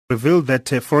Revealed that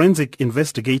forensic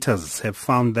investigators have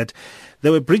found that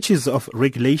there were breaches of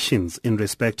regulations in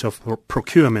respect of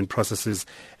procurement processes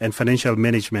and financial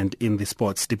management in the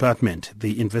sports department.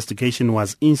 The investigation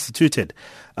was instituted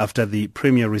after the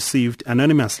Premier received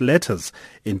anonymous letters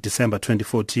in December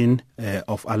 2014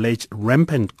 of alleged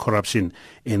rampant corruption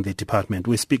in the department.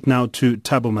 We speak now to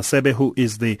Thabo Masebe, who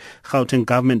is the Gauteng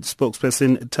government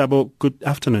spokesperson. Thabo, good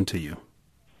afternoon to you.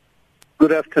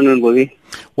 Good afternoon, Bobby.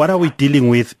 What are we dealing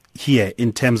with here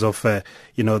in terms of,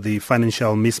 the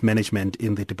financial mismanagement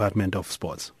in the Department of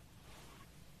Sports?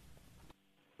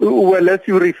 Well, as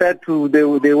you referred to, there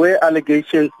were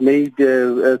allegations made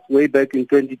way back in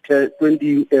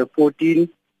 2014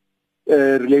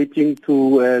 relating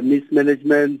to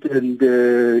mismanagement and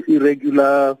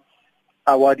irregular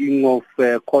awarding of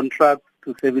contracts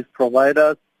to service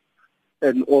providers,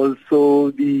 and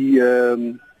also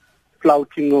the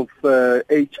flouting of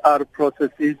HR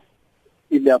processes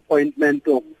in the appointment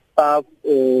of staff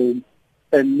and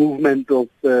movement of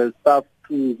staff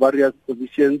to various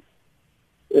positions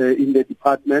in the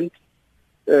department.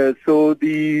 So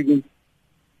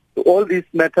all these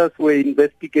matters were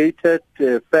investigated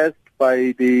first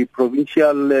by the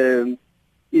provincial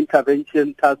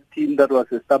intervention task team that was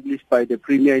established by the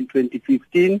Premier in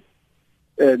 2015.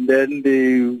 And then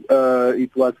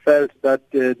it was felt that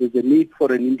there's a need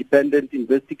for an independent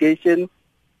investigation.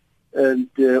 And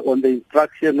on the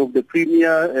instruction of the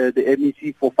Premier, the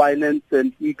MEC for Finance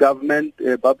and E-Government,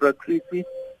 Barbara Creasy,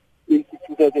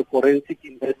 instituted a forensic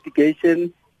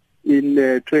investigation in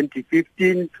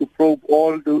 2015 to probe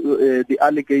all the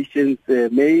allegations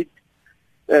made.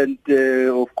 And,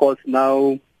 of course,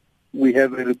 now we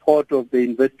have a report of the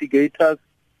investigators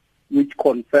which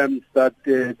confirms that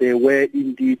there were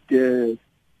indeed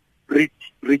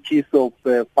breaches of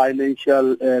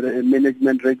financial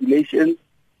management regulations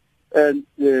and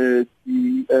the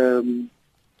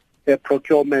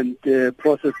procurement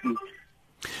processes.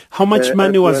 How much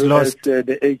money was lost?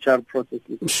 The HR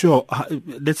processes. Sure.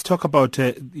 Let's talk about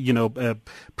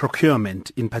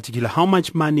procurement in particular. How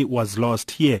much money was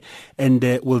lost here, and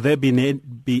will there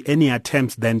be any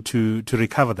attempts then to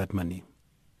recover that money?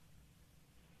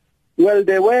 Well,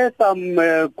 there were some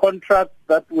contracts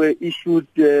that were issued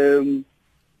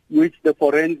which the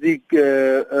forensic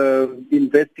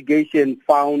investigation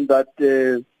found that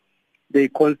they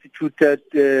constituted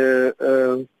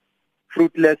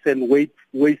fruitless and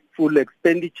wasteful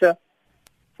expenditure.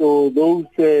 So those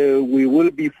we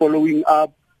will be following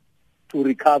up to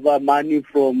recover money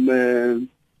from the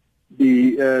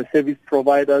service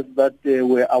providers that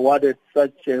were awarded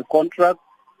such contracts.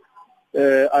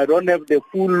 I don't have the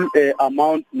full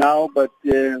amount now, but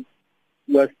we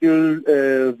are still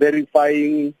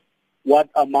verifying what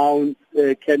amount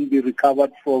can be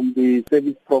recovered from the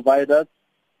service providers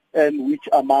and which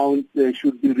amount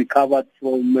should be recovered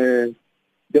from the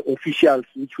officials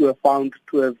which were found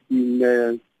to have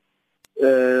been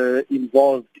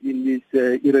involved in these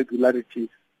irregularities.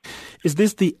 Is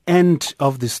this the end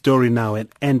of the story now, an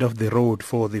end of the road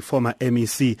for the former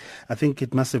MEC? I think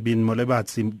it must have been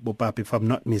Molebatsi Bopap, if I'm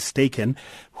not mistaken,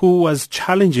 who was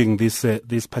challenging this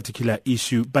particular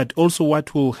issue, but also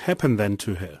what will happen then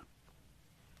to her?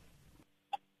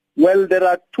 Well, there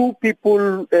are two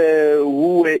people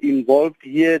who were involved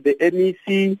here, the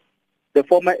MEC, the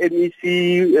former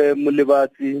MEC,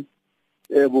 Molebatsi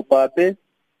Bopap,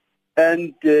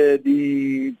 and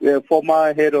the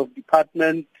former head of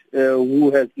department,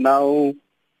 who has now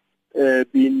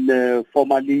been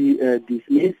formally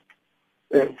dismissed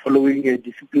following a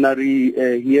disciplinary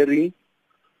hearing.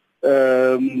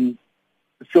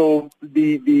 So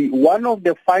the one of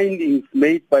the findings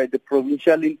made by the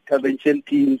provincial intervention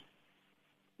teams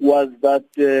was that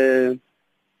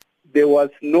there was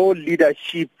no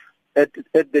leadership at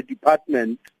the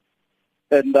department,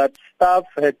 and that staff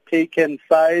had taken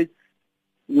sides,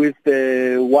 with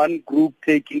one group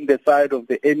taking the side of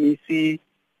the MEC,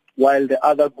 while the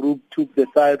other group took the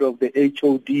side of the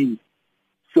HOD.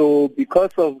 So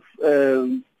because of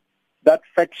that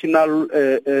factional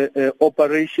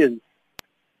operation,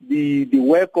 the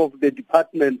work of the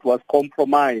department was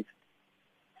compromised.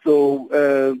 So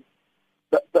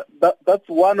that's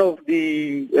one of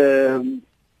the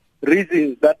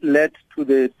reasons that led to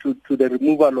the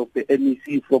removal of the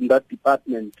MEC from that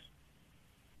department.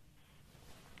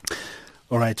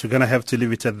 All right, we're going to have to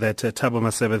leave it at that. Thabo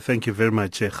Masebe, thank you very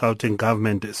much. Gauteng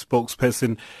government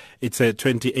spokesperson. It's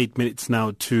 28 minutes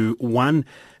now to 1.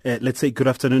 Let's say good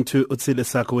afternoon to Utsile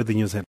Sako with the news.